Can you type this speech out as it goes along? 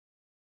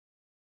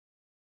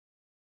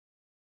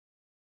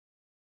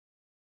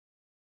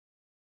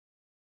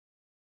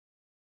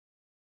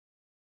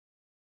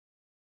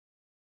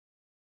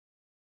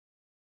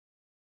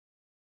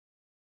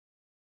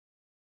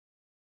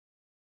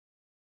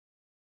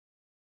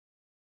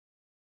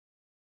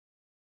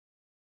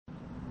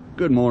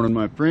Good morning,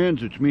 my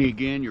friends. It's me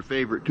again, your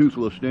favorite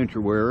toothless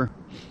denture wearer.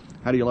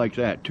 How do you like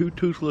that? 2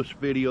 toothless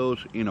videos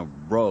in a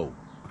row.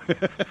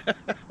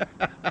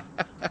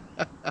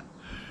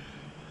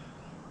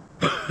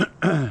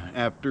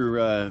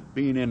 After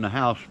being in the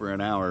house for an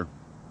hour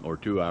or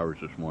 2 hours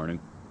this morning.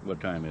 What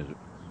time is it?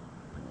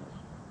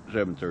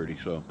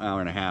 7:30, so hour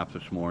and a half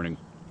this morning.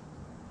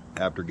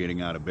 After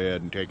getting out of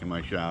bed and taking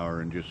my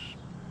shower and just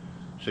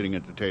sitting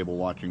at the table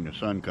watching the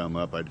sun come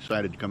up, I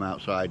decided to come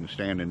outside and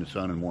stand in the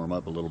sun and warm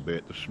up a little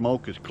bit. The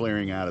smoke is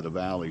clearing out of the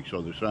valley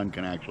so the sun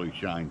can actually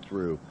shine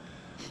through.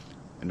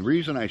 And the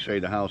reason I say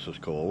the house is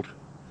cold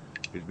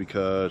is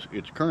because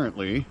it's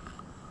currently,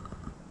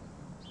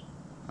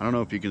 I don't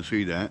know if you can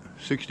see that,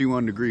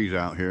 61 degrees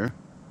out here.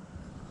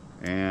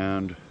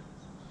 And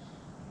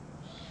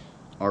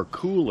our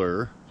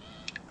cooler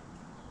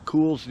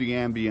cools the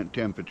ambient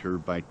temperature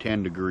by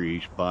 10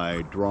 degrees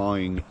by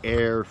drawing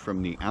air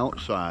from the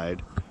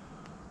outside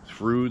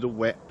through the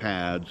wet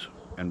pads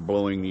and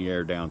blowing the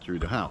air down through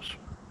the house.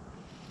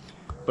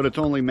 But it's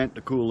only meant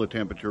to cool the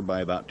temperature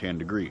by about 10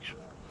 degrees.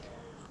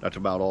 That's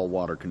about all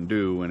water can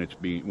do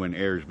when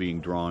air is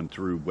being drawn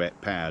through wet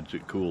pads.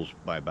 It cools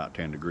by about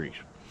 10 degrees.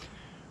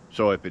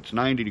 So if it's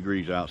 90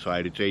 degrees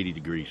outside, it's 80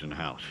 degrees in the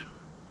house.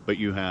 But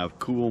you have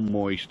cool,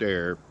 moist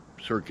air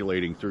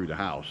circulating through the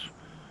house,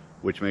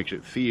 which makes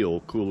it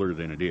feel cooler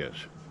than it is.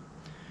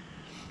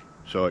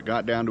 So it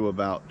got down to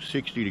about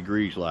 60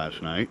 degrees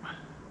last night,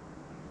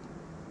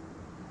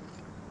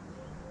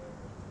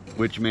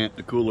 which meant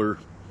the cooler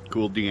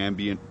cooled the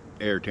ambient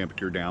air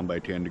temperature down by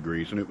 10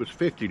 degrees, and it was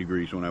 50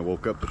 degrees when I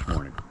woke up this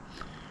morning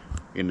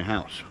in the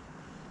house.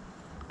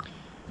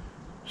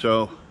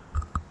 So,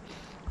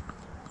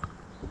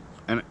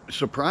 and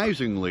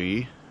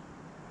surprisingly,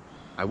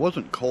 I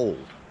wasn't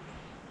cold.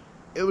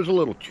 It was a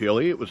little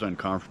chilly, it was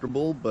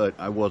uncomfortable, but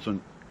I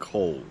wasn't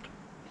cold,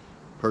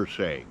 per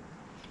se.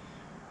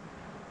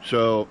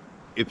 So,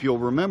 if you'll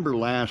remember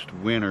last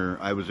winter,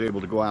 I was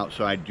able to go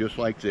outside just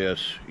like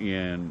this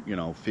in,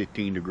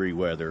 15 degree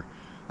weather.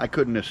 I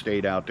couldn't have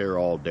stayed out there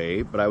all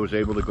day, but I was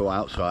able to go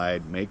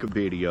outside, make a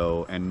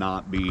video, and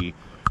not be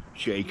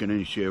shaking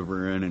and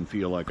shivering and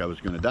feel like I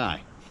was going to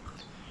die.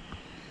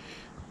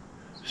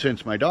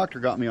 Since my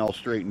doctor got me all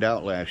straightened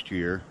out last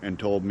year and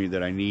told me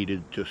that I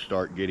needed to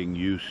start getting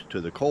used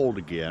to the cold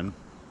again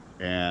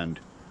and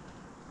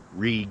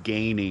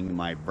regaining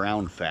my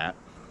brown fat,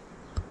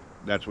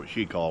 that's what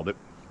she called it.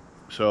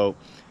 So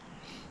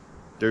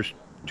there's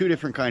 2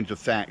 different kinds of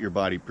fat your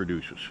body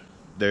produces.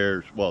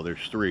 There's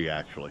 3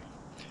 actually,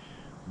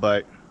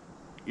 but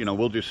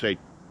we'll just say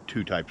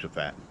 2 types of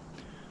fat.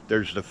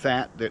 There's the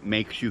fat that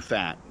makes you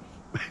fat,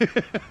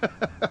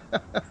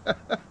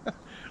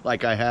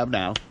 like I have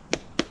now.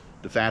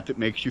 The fat that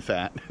makes you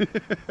fat.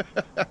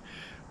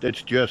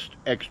 That's just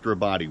extra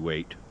body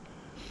weight.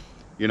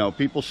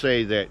 People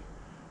say that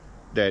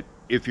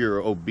if you're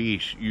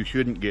obese, you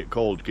shouldn't get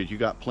cold because you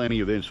got plenty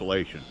of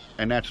insulation.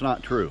 And that's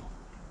not true.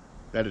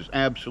 That is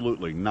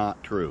absolutely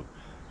not true.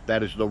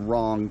 That is the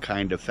wrong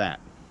kind of fat.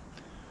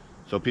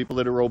 So people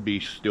that are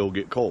obese still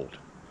get cold.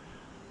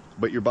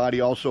 But your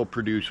body also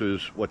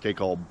produces what they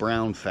call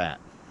brown fat,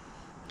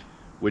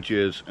 which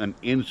is an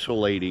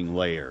insulating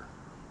layer.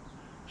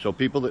 So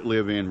people that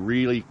live in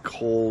really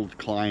cold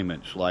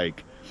climates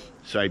like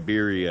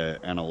Siberia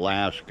and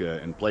Alaska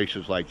and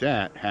places like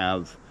that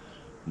have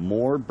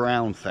more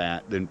brown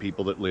fat than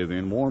people that live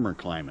in warmer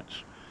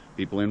climates.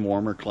 People in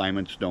warmer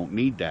climates don't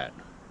need that.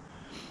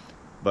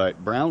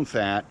 But brown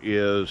fat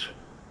is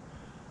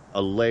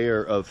a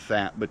layer of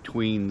fat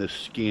between the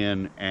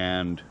skin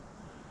and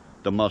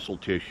the muscle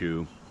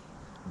tissue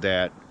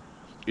that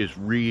is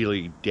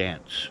really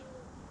dense.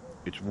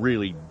 It's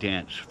really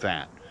dense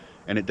fat.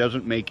 And it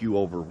doesn't make you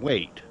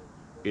overweight.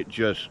 It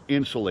just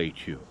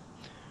insulates you.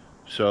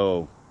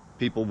 So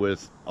people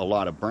with a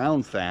lot of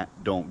brown fat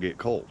don't get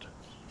cold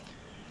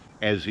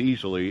as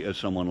easily as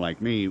someone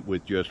like me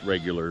with just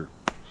regular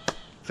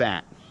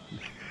fat.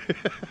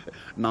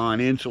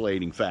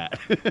 Non-insulating fat.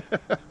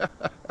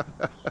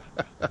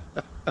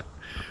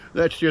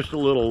 That's just a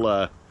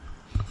little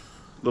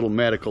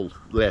medical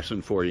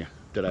lesson for you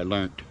that I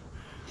learned.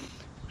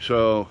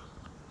 So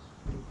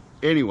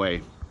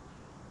anyway,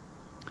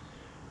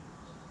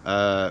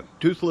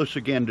 toothless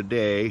again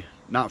today.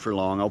 Not for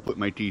long. I'll put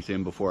my teeth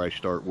in before I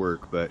start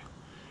work, but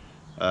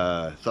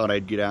thought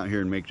I'd get out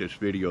here and make this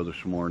video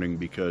this morning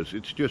because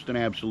it's just an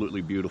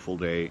absolutely beautiful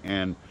day.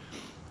 And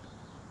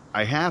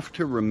I have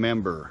to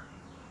remember,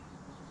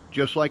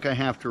 just like I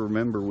have to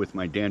remember with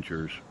my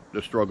dentures,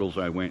 the struggles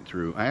I went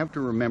through. I have to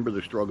remember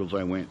the struggles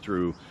I went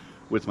through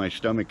with my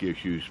stomach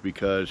issues,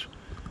 because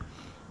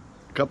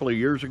a couple of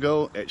years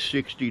ago at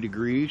 60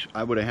 degrees,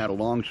 I would have had a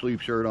long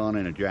sleeve shirt on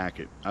and a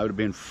jacket. I would have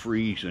been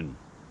freezing.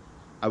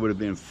 I would have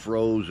been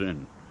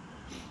frozen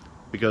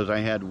because I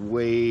had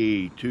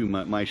way too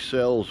much. My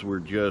cells were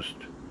just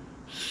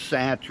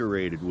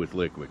saturated with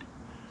liquid.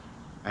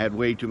 I had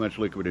way too much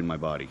liquid in my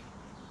body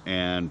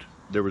and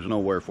there was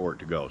nowhere for it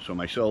to go. So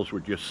my cells were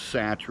just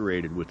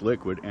saturated with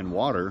liquid, and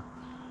water,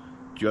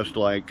 just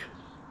like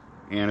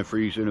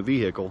antifreeze in a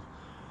vehicle,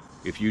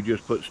 If you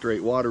just put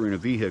straight water in a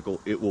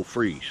vehicle, it will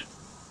freeze.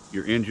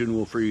 Your engine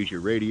will freeze,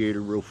 your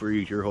radiator will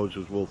freeze, your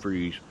hoses will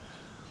freeze.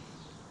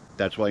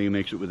 That's why you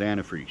mix it with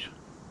antifreeze.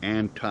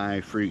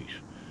 Anti-freeze.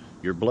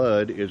 Your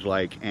blood is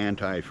like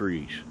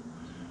anti-freeze.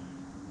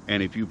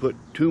 And if you put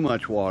too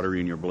much water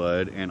in your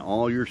blood and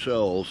all your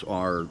cells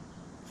are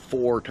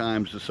 4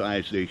 times the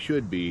size they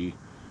should be,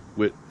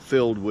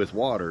 filled with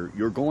water,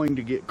 you're going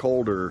to get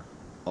colder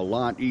a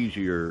lot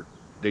easier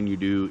than you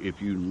do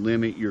if you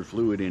limit your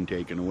fluid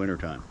intake in the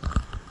wintertime.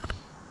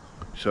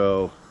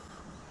 So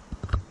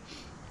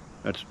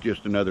that's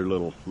just another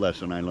little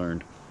lesson I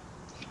learned.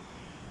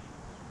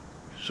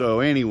 So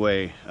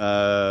anyway,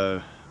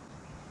 oh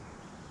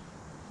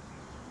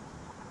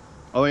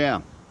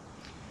yeah,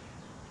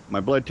 my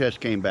blood test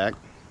came back.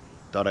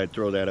 Thought I'd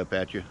throw that up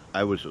at you.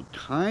 I was a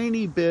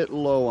tiny bit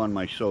low on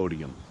my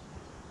sodium.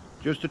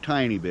 Just a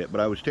tiny bit, but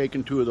I was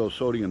taking 2 of those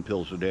sodium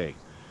pills a day.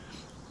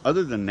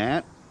 Other than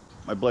that,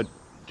 my blood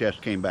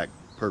test came back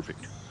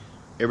perfect.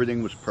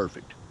 Everything was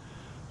perfect.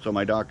 So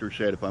my doctor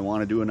said if I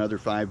want to do another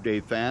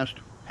 5-day fast,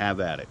 have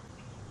at it.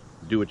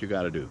 Do what you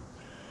got to do.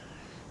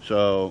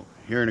 So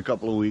here in a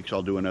couple of weeks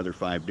I'll do another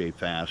 5-day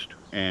fast,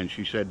 and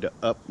she said to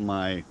up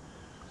my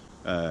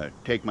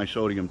take my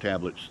sodium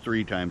tablets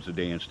 3 times a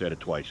day instead of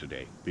twice a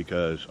day,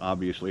 because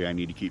obviously I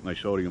need to keep my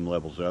sodium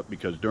levels up,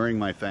 because during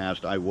my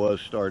fast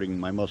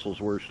my muscles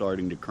were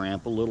starting to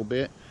cramp a little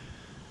bit.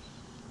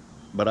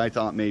 But I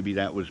thought maybe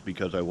that was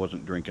because I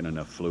wasn't drinking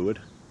enough fluid.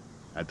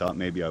 I thought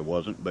maybe I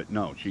wasn't, but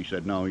no, she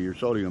said, no, your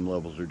sodium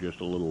levels are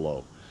just a little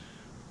low,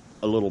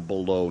 a little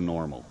below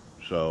normal.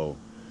 So,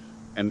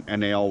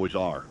 and they always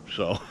are.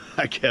 So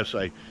I guess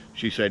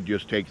she said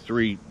just take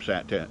 3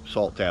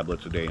 salt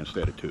tablets a day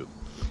instead of 2.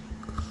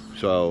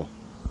 So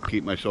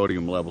keep my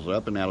sodium levels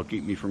up, and that'll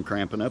keep me from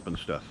cramping up and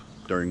stuff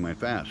during my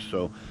fast.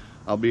 So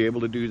I'll be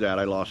able to do that.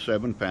 I lost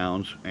 7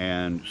 pounds,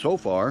 and so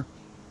far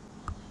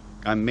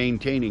I'm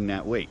maintaining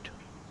that weight.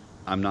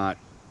 I'm not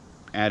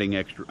adding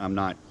extra, I'm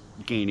not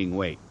gaining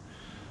weight.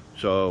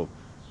 So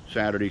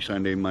Saturday,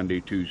 Sunday,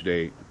 Monday,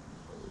 Tuesday,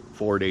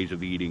 4 days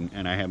of eating,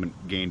 and I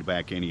haven't gained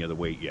back any of the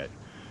weight yet.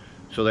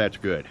 So that's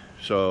good.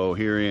 So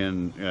here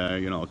in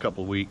a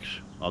couple of weeks,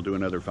 I'll do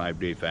another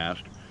 5-day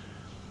fast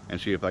and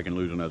see if I can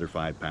lose another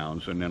 5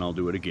 pounds, and then I'll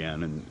do it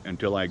again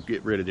until I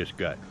get rid of this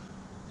gut.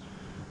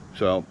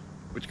 So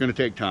it's going to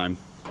take time.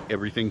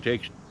 Everything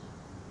takes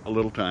a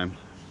little time.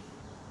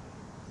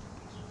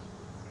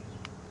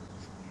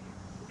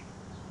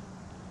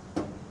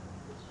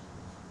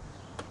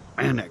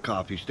 Man, that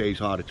coffee stays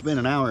hot. It's been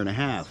an hour and a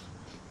half.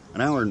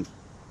 An hour and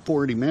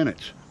 40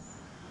 minutes.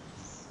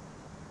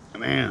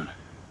 Man.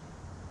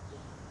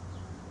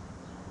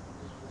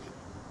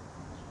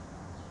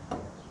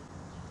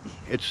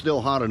 It's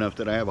still hot enough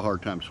that I have a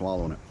hard time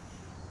swallowing it.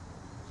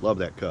 Love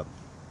that cup.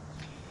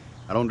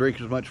 I don't drink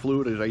as much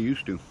fluid as I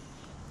used to.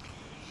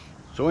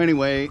 So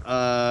anyway,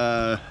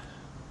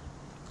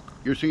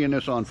 you're seeing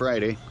this on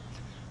Friday.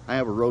 I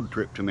have a road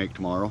trip to make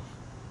tomorrow.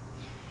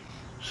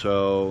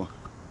 So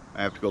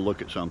I have to go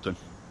look at something.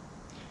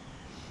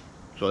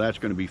 So that's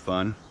going to be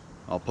fun.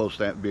 I'll post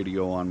that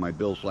video on my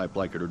Bill's Life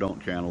Like It or Don't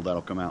channel.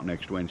 That'll come out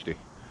next Wednesday.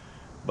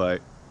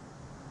 But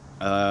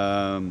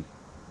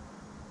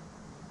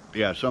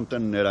yeah,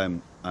 something that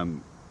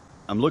I'm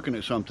looking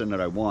at something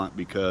that I want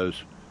because,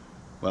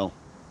 well,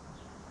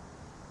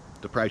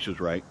 the price is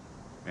right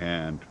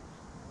and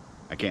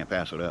I can't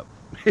pass it up.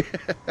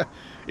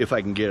 If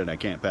I can get it, I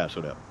can't pass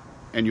it up.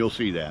 And you'll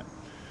see that.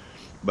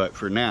 But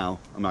for now,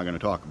 I'm not going to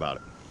talk about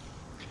it.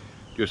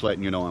 Just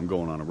letting you know I'm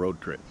going on a road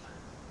trip.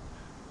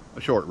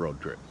 A short road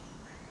trip.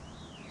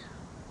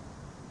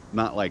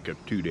 Not like a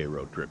 2-day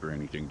road trip or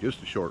anything,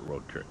 just a short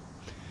road trip.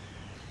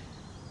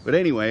 But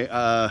anyway,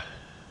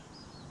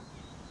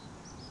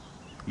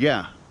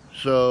 yeah,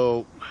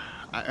 so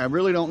I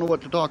really don't know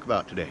what to talk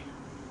about today.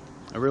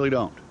 I really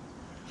don't.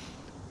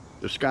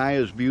 The sky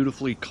is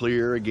beautifully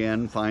clear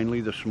again.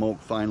 Finally, the smoke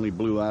finally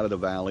blew out of the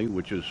valley,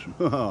 which is,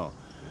 oh,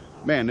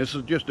 man, this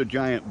is just a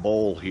giant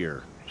bowl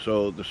here.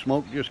 So the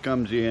smoke just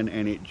comes in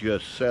and it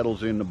just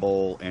settles in the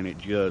bowl and it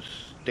just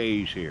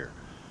stays here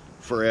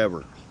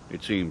forever,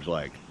 it seems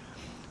like.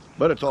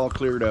 But it's all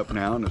cleared up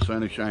now and the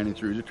sun is shining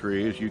through the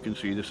tree. As you can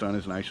see, the sun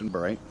is nice and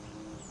bright.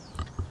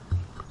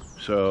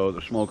 So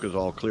the smoke is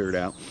all cleared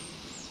out.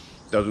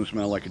 Doesn't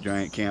smell like a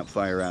giant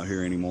campfire out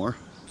here anymore.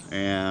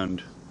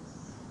 And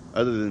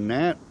other than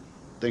that,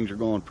 things are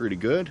going pretty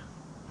good.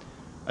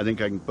 I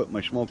think I can put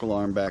my smoke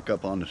alarm back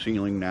up on the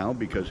ceiling now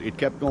because it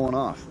kept going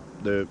off.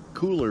 The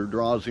cooler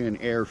draws in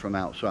air from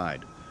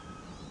outside.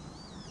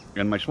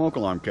 And my smoke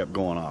alarm kept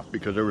going off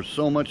because there was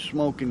so much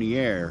smoke in the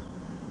air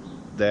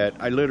that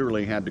I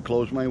literally had to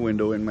close my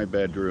window in my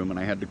bedroom and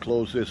I had to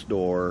close this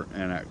door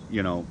and I,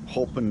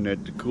 hoping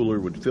that the cooler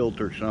would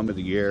filter some of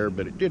the air,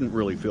 but it didn't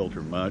really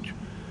filter much.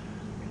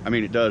 I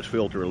mean, it does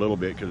filter a little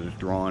bit because it's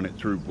drawing it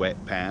through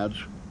wet pads.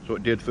 So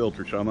it did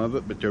filter some of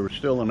it, but there was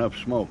still enough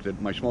smoke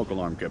that my smoke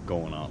alarm kept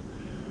going off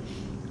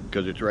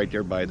because it's right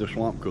there by the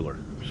swamp cooler.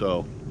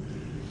 So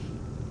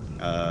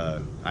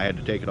I had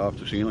to take it off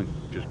the ceiling,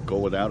 just go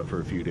without it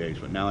for a few days,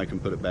 but now I can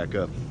put it back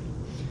up.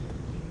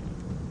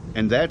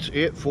 And that's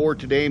it for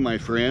today, my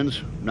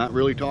friends. Not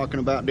really talking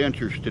about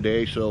dentures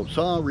today, so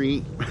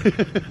sorry.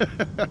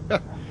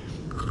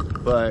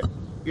 But,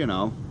 you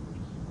know,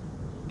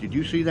 did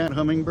you see that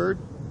hummingbird?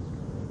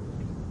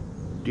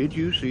 Did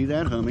you see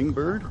that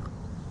hummingbird?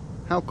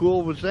 How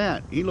cool was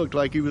that? He looked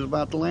like he was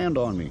about to land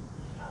on me.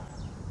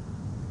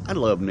 I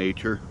love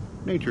nature.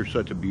 Nature's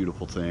such a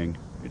beautiful thing.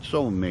 It's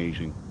so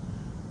amazing.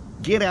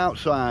 Get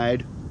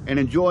outside and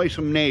enjoy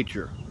some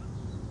nature.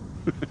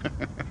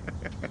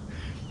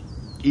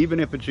 Even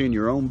if it's in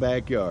your own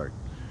backyard.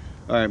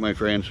 All right, my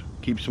friends,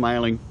 keep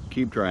smiling,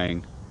 keep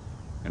trying,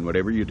 and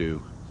whatever you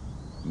do,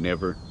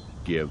 never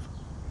give